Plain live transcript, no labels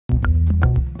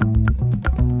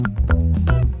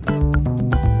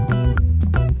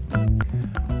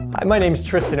my name is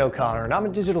Tristan O'Connor, and I'm a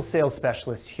digital sales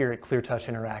specialist here at ClearTouch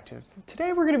Interactive.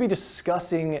 Today we're going to be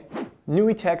discussing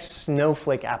Nuitech's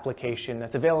Snowflake application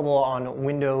that's available on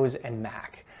Windows and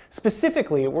Mac.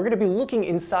 Specifically, we're going to be looking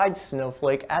inside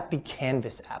Snowflake at the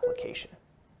Canvas application.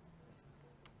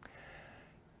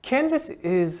 Canvas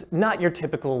is not your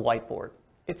typical whiteboard.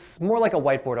 It's more like a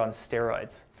whiteboard on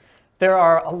steroids. There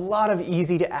are a lot of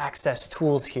easy to access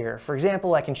tools here. For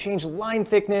example, I can change line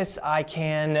thickness, I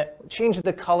can change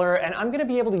the color, and I'm going to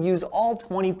be able to use all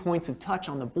 20 points of touch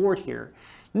on the board here.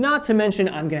 Not to mention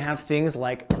I'm going to have things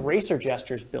like eraser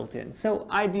gestures built in, so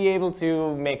I'd be able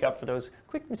to make up for those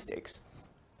quick mistakes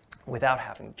without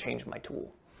having to change my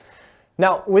tool.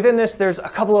 Now, within this, there's a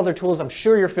couple other tools I'm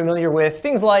sure you're familiar with,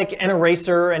 things like an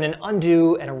eraser and an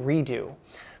undo and a redo.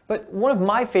 But one of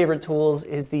my favorite tools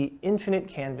is the Infinite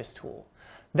Canvas tool.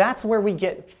 That's where we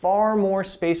get far more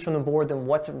space from the board than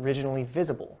what's originally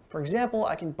visible. For example,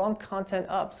 I can bump content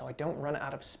up so I don't run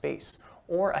out of space.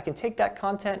 Or I can take that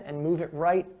content and move it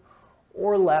right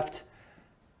or left.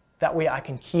 That way I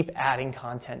can keep adding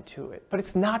content to it. But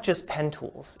it's not just pen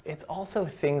tools. It's also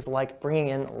things like bringing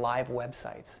in live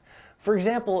websites. For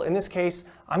example, in this case,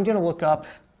 I'm going to look up,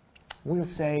 we'll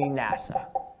say NASA.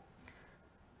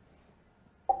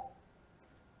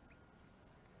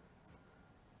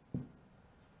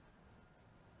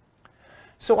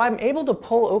 So I'm able to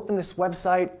pull open this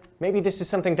website. Maybe this is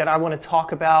something that I want to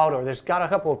talk about, or there's got a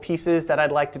couple of pieces that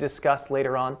I'd like to discuss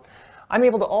later on. I'm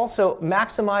able to also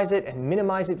maximize it and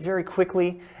minimize it very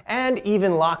quickly, and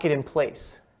even lock it in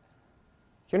place.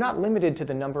 You're not limited to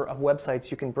the number of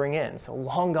websites you can bring in, so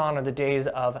long gone are the days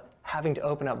of having to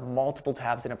open up multiple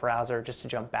tabs in a browser just to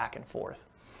jump back and forth.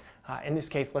 In this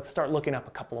case, let's start looking up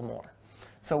a couple of more.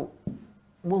 So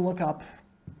we'll look up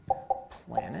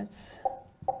planets.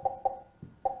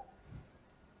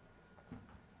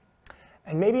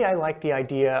 And maybe I like the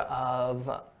idea of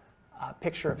a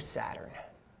picture of Saturn.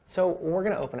 So we're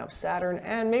going to open up Saturn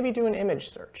and maybe do an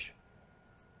image search.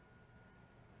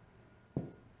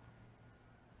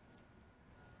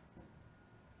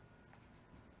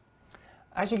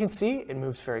 As you can see, it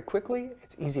moves very quickly.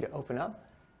 It's easy to open up,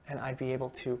 and I'd be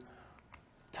able to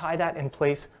tie that in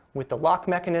place with the lock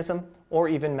mechanism, or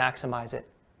even maximize it,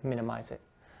 minimize it.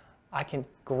 I can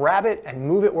grab it and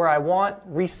move it where I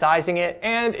want, resizing it,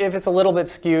 and if it's a little bit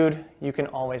skewed, you can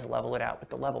always level it out with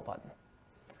the level button.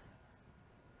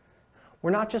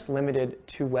 We're not just limited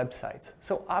to websites,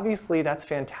 so obviously that's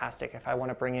fantastic if I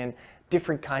want to bring in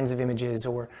different kinds of images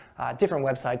or different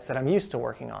websites that I'm used to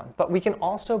working on. But we can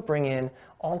also bring in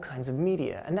all kinds of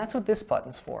media, and that's what this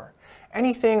button's for.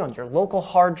 Anything on your local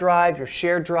hard drive, your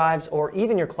shared drives, or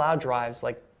even your cloud drives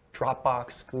like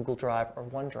Dropbox, Google Drive, or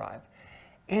OneDrive.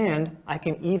 And I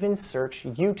can even search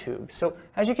YouTube. So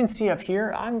as you can see up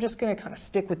here, I'm just going to kind of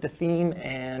stick with the theme,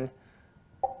 and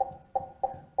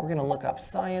we're going to look up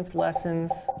science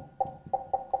lessons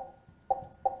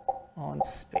on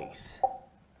space.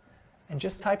 And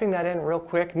just typing that in real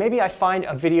quick, maybe I find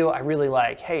a video I really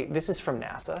like. Hey, this is from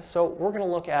NASA, so we're going to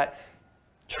look at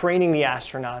training the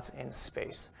astronauts in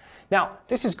space. Now,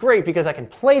 this is great because I can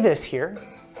play this here,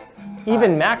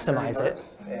 even maximize it.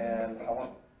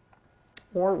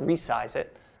 Or resize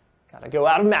it. Gotta go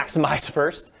out of maximize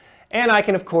first. And I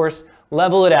can, of course,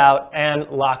 level it out and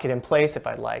lock it in place if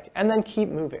I'd like, and then keep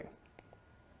moving.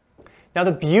 Now,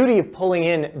 the beauty of pulling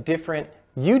in different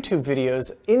YouTube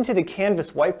videos into the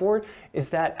Canvas whiteboard is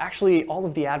that actually all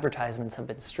of the advertisements have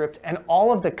been stripped, and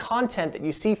all of the content that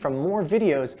you see from more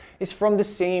videos is from the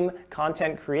same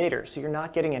content creator, so you're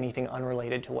not getting anything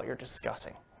unrelated to what you're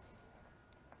discussing.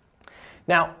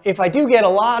 Now, if I do get a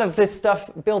lot of this stuff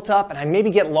built up and I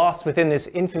maybe get lost within this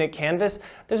infinite canvas,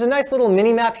 there's a nice little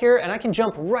mini map here, and I can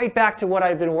jump right back to what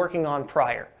I've been working on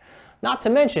prior. Not to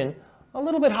mention, a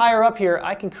little bit higher up here,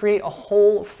 I can create a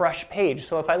whole fresh page.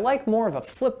 So if I like more of a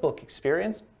flipbook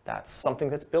experience, that's something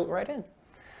that's built right in.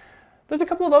 There's a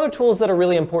couple of other tools that are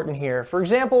really important here. For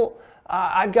example,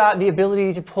 I've got the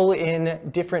ability to pull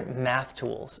in different math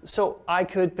tools. So I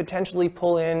could potentially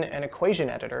pull in an equation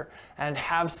editor and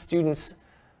have students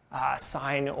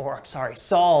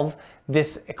solve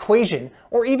this equation,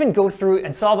 or even go through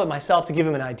and solve it myself to give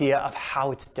them an idea of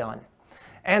how it's done.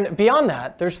 And beyond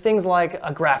that, there's things like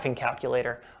a graphing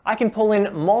calculator. I can pull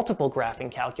in multiple graphing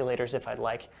calculators if I'd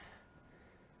like.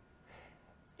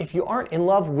 If you aren't in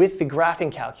love with the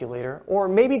graphing calculator, or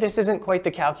maybe this isn't quite the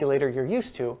calculator you're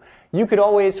used to, you could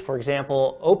always, for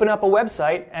example, open up a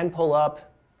website and pull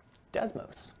up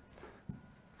Desmos.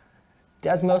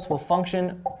 Desmos will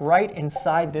function right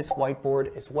inside this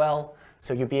whiteboard as well,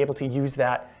 so you'll be able to use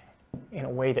that in a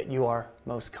way that you are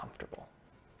most comfortable.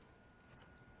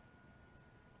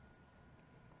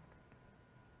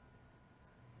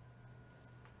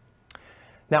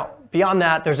 Now, beyond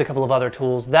that, there's a couple of other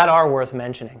tools that are worth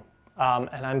mentioning.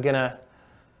 And I'm going to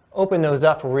open those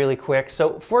up really quick.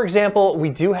 So for example, we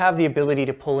do have the ability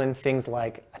to pull in things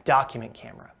like a document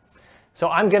camera. So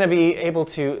I'm going to be able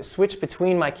to switch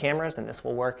between my cameras, and this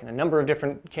will work in a number of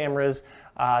different cameras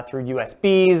through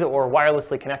USBs or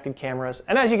wirelessly connected cameras.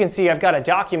 And as you can see, I've got a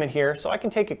document here, so I can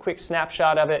take a quick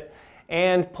snapshot of it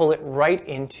and pull it right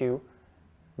into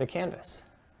the canvas.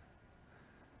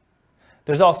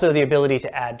 There's also the ability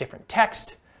to add different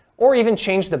text or even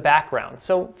change the background.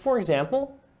 So for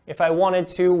example, if I wanted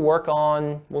to work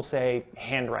on, we'll say,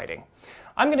 handwriting,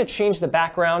 I'm going to change the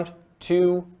background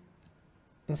to,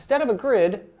 instead of a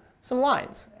grid, some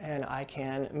lines. And I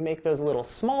can make those a little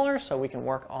smaller so we can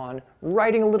work on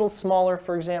writing a little smaller,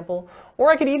 for example.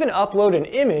 Or I could even upload an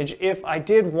image if I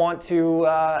did want to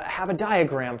have a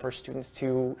diagram for students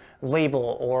to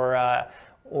label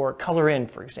or color in,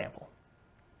 for example.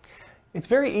 It's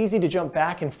very easy to jump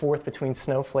back and forth between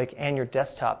Snowflake and your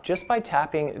desktop just by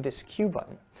tapping this Q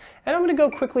button. And I'm going to go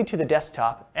quickly to the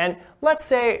desktop, and let's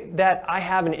say that I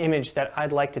have an image that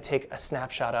I'd like to take a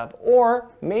snapshot of, or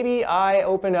maybe I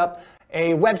open up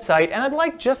a website and I'd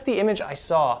like just the image I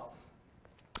saw.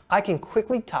 I can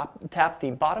quickly tap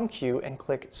the bottom Q and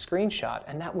click Screenshot,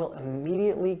 and that will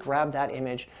immediately grab that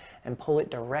image and pull it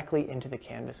directly into the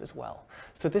canvas as well.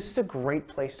 So this is a great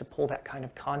place to pull that kind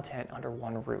of content under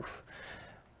one roof.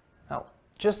 Now,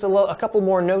 just a couple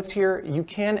more notes here. You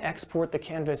can export the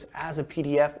canvas as a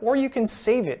PDF, or you can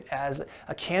save it as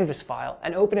a canvas file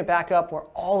and open it back up where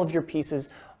all of your pieces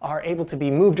are able to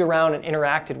be moved around and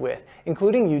interacted with,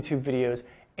 including YouTube videos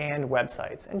and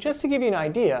websites. And just to give you an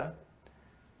idea,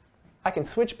 I can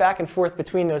switch back and forth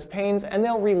between those panes and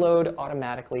they'll reload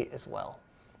automatically as well.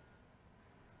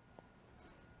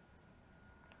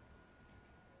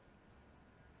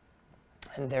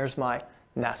 And there's my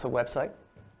NASA website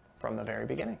from the very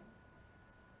beginning.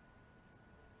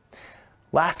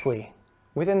 Lastly,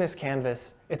 within this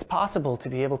canvas, it's possible to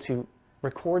be able to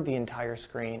record the entire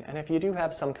screen. And if you do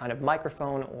have some kind of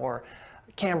microphone or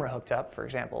camera hooked up, for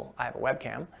example, I have a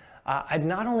webcam, I'd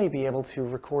not only be able to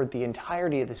record the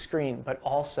entirety of the screen, but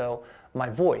also my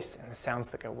voice and the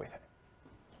sounds that go with it.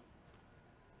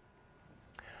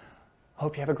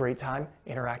 Hope you have a great time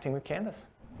interacting with Canvas.